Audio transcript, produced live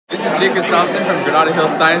This is Jake Gustafson from Granada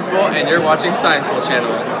Hills Science Bowl, and you're watching Science Bowl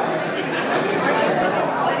Channel.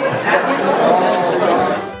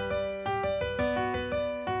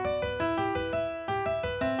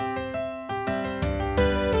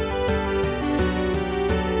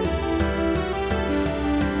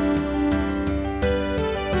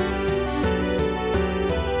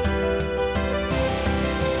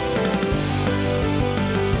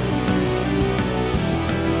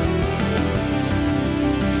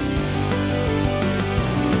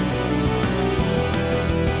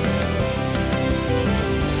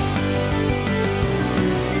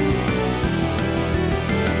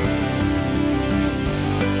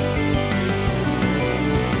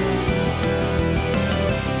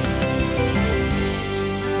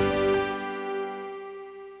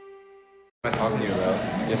 What am I talking to you about?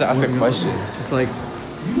 You have to ask a question. It's like,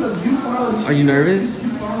 are you nervous?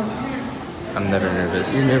 I'm never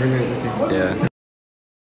nervous. You're never nervous. Yeah.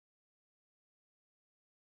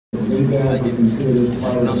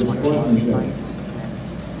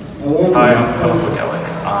 Hi, I'm Philip Legelic.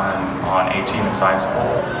 I'm on A team in Science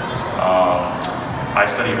Bowl. I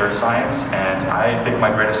study earth science, and I think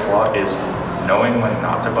my greatest flaw is knowing when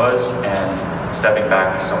not to buzz and stepping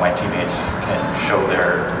back so my teammates can show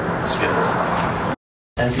their skills.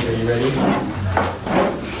 Timekeeper, are you ready?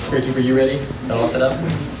 Keeper, are you ready? Got all set up?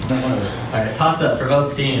 Alright, toss up for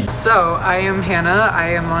both teams. So, I am Hannah. I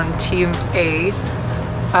am on Team A.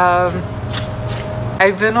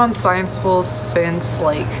 I've been on Science Bowl since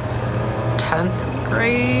like 10th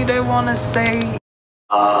grade, I want to say.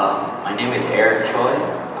 My name is Eric Choi.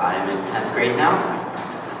 I'm in 10th grade now,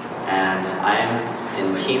 and I'm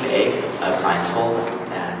in Team A of Science Bowl,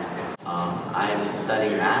 and I'm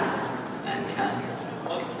studying math and chem.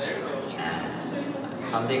 And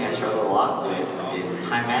something I struggle a lot with is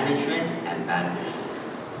time management and management.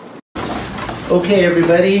 Okay,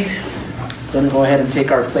 everybody, going to go ahead and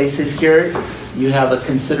take our places here. You have a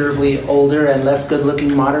considerably older and less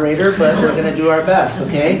good-looking moderator, but we're going to do our best,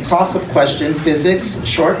 okay? Toss-up question, physics,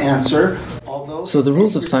 short answer. So the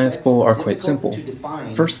rules of Science Bowl are quite simple.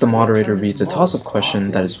 First, the moderator reads a toss-up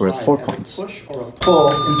question that is worth 4 points. Push or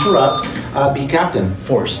pull, interrupt, be captain.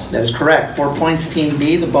 Force. That is correct. 4 points, Team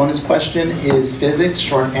B. The bonus question is physics,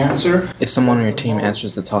 short answer. If someone on your team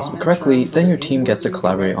answers the toss-up correctly, then your team gets to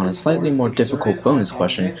collaborate on a slightly more difficult bonus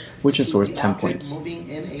question, which is worth 10 points. Moving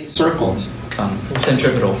in a circle.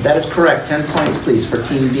 Centripetal. That is correct. 10 points, please, for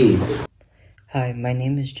Team B. Hi, my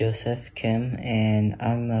name is Joseph Kim, and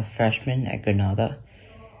I'm a freshman at Granada,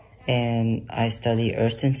 and I study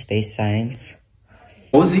Earth and Space Science.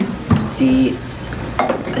 What was he? See,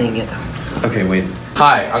 I didn't get that. Okay, wait.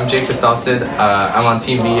 Hi, I'm Jake Gustafson. I'm on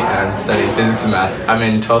Team B and I'm studying physics and math. I'm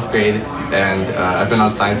in 12th grade and I've been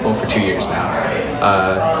on Science Bowl for 2 years now.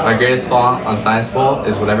 My greatest flaw on Science Bowl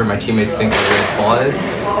is whatever my teammates think my greatest flaw is.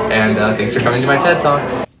 And thanks for coming to my TED Talk.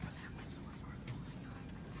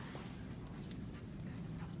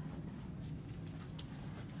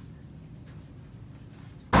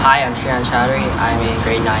 Hi, I'm Jeanette Chipps. I'm in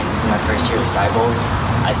grade 9. This is my first year of Sci Bowl.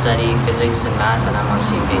 I study physics and math, and I'm on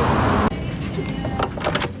Team B.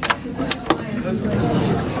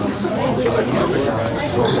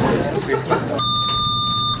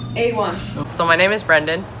 A1. So my name is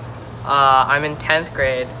Brendan. I'm in 10th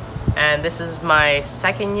grade, and this is my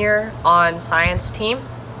second year on science team.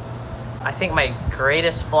 I think my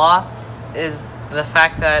greatest flaw is the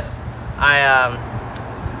fact that I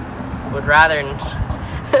would rather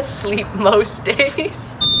sleep most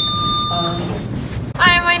days.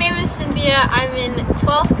 Hi, my name is Cynthia. I'm in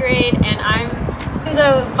 12th grade and I'm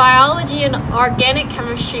the biology and organic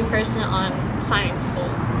chemistry person on Science Bowl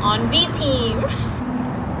on B team.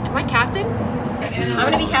 Am I captain? I'm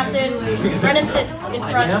gonna be captain. Brennan, sit in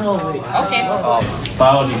front. Okay.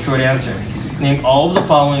 Biology, short answer. Name all of the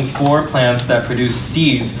following 4 plants that produce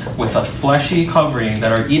seeds with a fleshy covering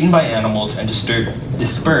that are eaten by animals and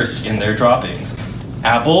dispersed in their droppings.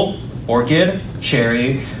 Apple, orchid,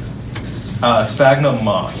 cherry, sphagnum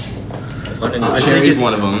moss. Cherry is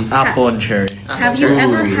one of them. Apple and cherry. Have you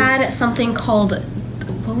ever had something called,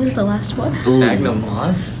 what was the last one? Sphagnum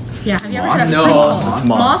moss? Yeah, have you ever had something called it's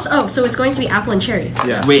moss? Oh, so it's going to be apple and cherry.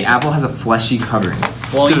 Yeah. Wait, apple has a fleshy covering.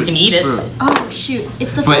 Well, you can eat it. Oh shoot,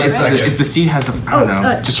 it's the But fruit, it's right? like, if the seed has the, I don't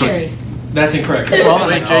know. Just cherry. That's incorrect. Wait,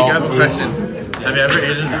 Jake, I have a question. Have you ever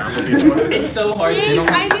eaten an apple before? It's so hard. Jake,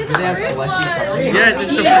 I knew the fruit one. Yes,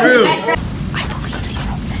 it's a fruit.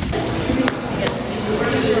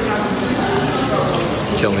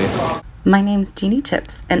 Kill me. My name's Jeanette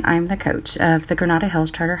Chipps, and I'm the coach of the Granada Hills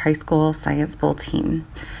Charter High School Science Bowl team.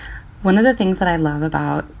 One of the things that I love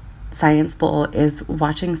about Science Bowl is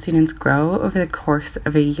watching students grow over the course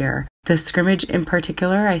of a year. The scrimmage in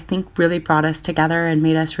particular, I think, really brought us together and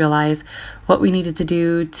made us realize what we needed to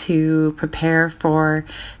do to prepare for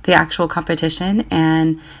the actual competition.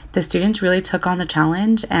 And the students really took on the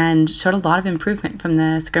challenge and showed a lot of improvement from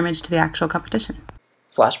the scrimmage to the actual competition.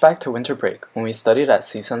 Flashback to winter break when we studied at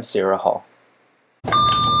Season Sierra Hall.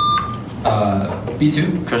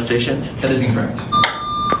 B2? Crustaceans. That is incorrect.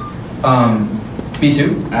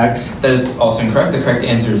 B2? X. That is also incorrect. The correct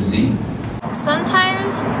answer is Z.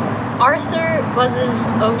 Sometimes Arthur buzzes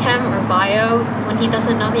OChem or bio when he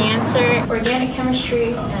doesn't know the answer. Organic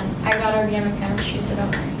chemistry, and I got organic chemistry, so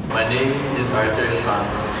don't worry. My name is Arthur Sun.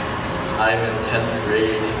 I'm in 10th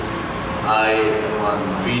grade. I am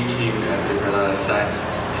on B team at the Granada Science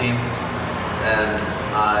team, and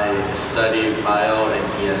I study bio and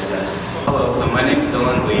ESS. Hello, so my name is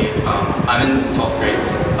Dylan Lee. I'm in 12th grade.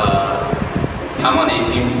 I'm on A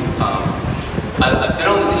team. I've been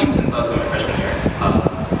on the team since I was in my freshman year.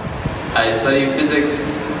 I study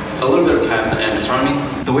physics, a little bit of chem, and astronomy.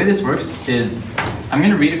 The way this works is I'm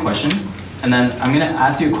going to read a question, and then I'm going to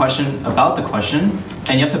ask you a question about the question,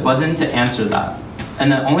 and you have to buzz in to answer that.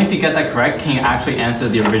 And then only if you get that correct can you actually answer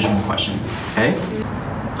the original question, okay?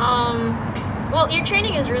 Well, your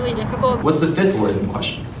training is really difficult. What's the fifth word in the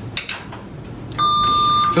question?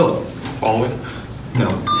 Philip. Following? No.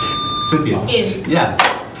 Cynthia. Is. Yeah.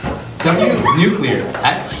 W, nuclear.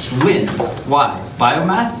 X, wind. Y,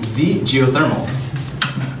 biomass. Z, geothermal.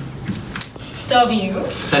 W.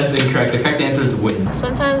 That is incorrect. The correct answer is wind.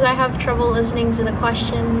 Sometimes I have trouble listening to the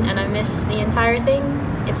question and I miss the entire thing.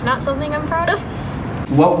 It's not something I'm proud of.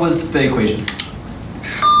 What was the equation?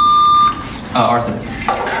 Arthur.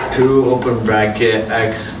 2 open bracket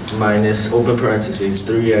x minus open parentheses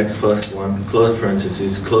 3x plus 1 close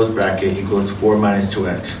parentheses close bracket equals 4 minus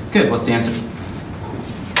 2x. Good. What's the answer?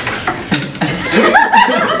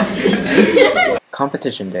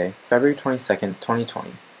 Competition Day, February 22nd,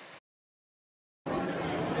 2020.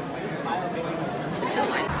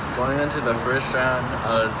 Going into the first round,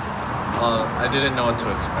 I didn't know what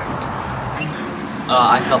to expect.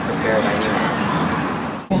 I felt prepared. I knew.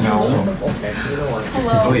 No.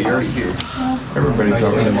 Hello. Wait, you're here. Everybody's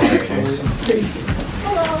already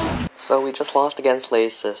Hello. So we just lost against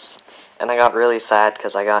Lasis, and I got really sad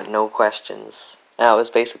because I got no questions. And I was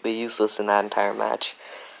basically useless in that entire match.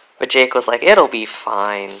 But Jake was like, it'll be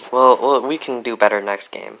fine. Well, we can do better next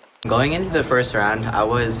game. Going into the first round, I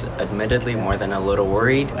was admittedly more than a little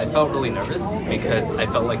worried. I felt really nervous because I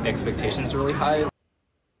felt like the expectations were really high.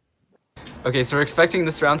 Okay, so we're expecting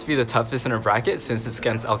this round to be the toughest in our bracket since it's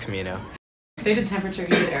against El Camino. They did temperature, you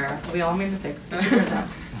did error. We all made mistakes.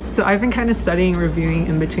 So I've been kind of studying, reviewing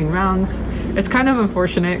in between rounds. It's kind of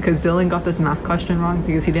unfortunate because Dylan got this math question wrong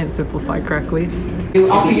because he didn't simplify correctly.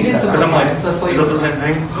 Also, you didn't simplify. Is that the same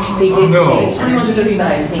thing? They did no. say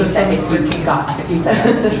 2139 things that if you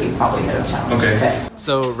said that, you probably said challenge. Okay.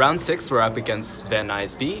 So round 6, we're up against Van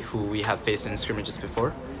Nuys B, who we have faced in scrimmages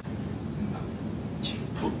before.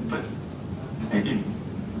 But maybe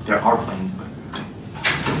there are planes, but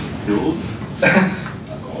hills? I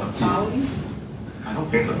don't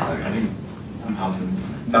think so. I think mountains.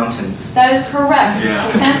 Mountains. That is correct.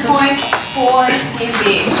 Yeah. 10 points for Team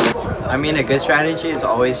B. I mean, a good strategy is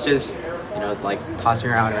always just, like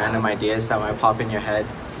tossing around random ideas that might pop in your head.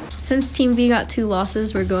 Since Team B got 2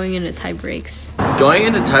 losses, we're going into tiebreaks. Going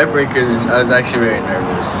into tiebreakers, I was actually very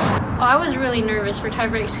nervous. Oh, I was really nervous for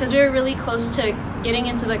tiebreaks because we were really close to getting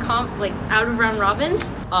into the out of round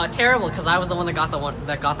robins. Terrible because I was the one that got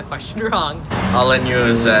the question wrong. All I knew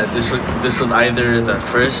is that this was either the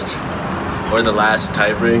first or the last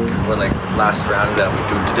tiebreak or like last round that we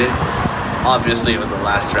do today. Obviously, it was the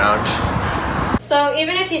last round. So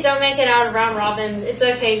even if you don't make it out of round robins, it's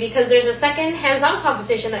okay because there's a second hands-on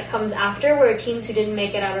competition that comes after where teams who didn't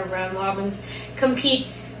make it out of round robins compete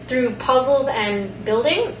through puzzles and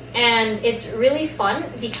building, and it's really fun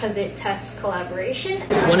because it tests collaboration.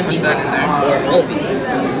 One of these or all of these.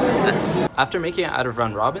 After making it out of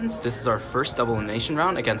round robins, this is our first double elimination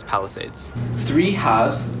round against Palisades. 3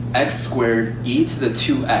 halves x squared e to the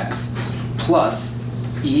 2x plus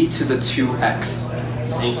e to the 2x.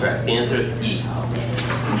 Incorrect. The answer is E.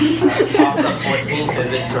 Toss up 14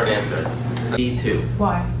 physics, short answer. B2.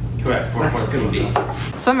 Why? Correct. 4.2B.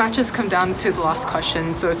 Some matches come down to the last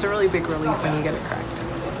question, so it's a really big relief when you get it correct.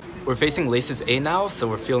 We're facing Laces A now, so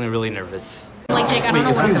we're feeling really nervous. Like Jake, I don't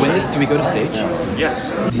know what If we win this, do we go to stage?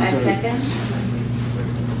 Yes. I second.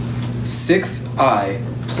 6i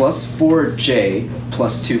plus 4j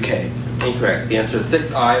plus 2k. Incorrect. The answer is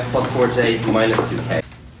 6i plus 4j minus 2k.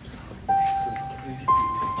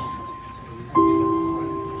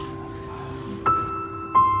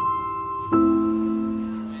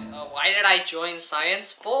 Why did I join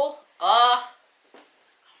Science Bowl?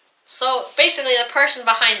 So basically the person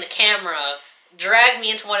behind the camera dragged me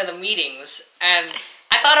into one of the meetings, and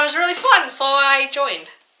I thought it was really fun, so I joined.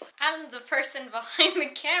 As the person behind the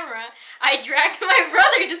camera, I dragged my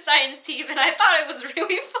brother to science team, and I thought it was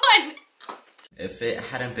really fun. If it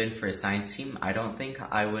hadn't been for a science team, I don't think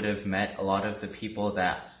I would have met a lot of the people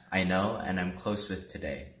that I know and I'm close with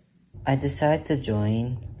today. I decided to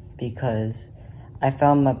join because I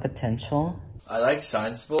found my potential. I like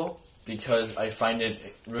Science Bowl because I find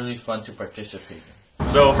it really fun to participate in.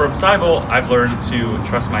 So from SciBowl, I've learned to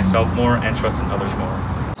trust myself more and trust in others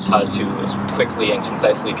more. It's how to quickly and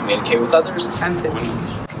concisely communicate with others.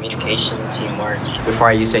 Communication, teamwork. Before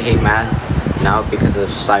I used to hate math, now because of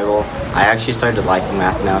SciBowl, I actually started liking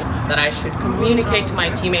math now. That I should communicate to my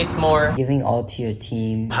teammates more. Giving all to your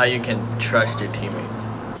team. How you can trust your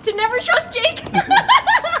teammates. To never trust Jake!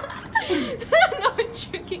 No, I'm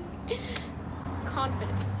joking.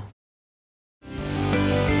 Confidence.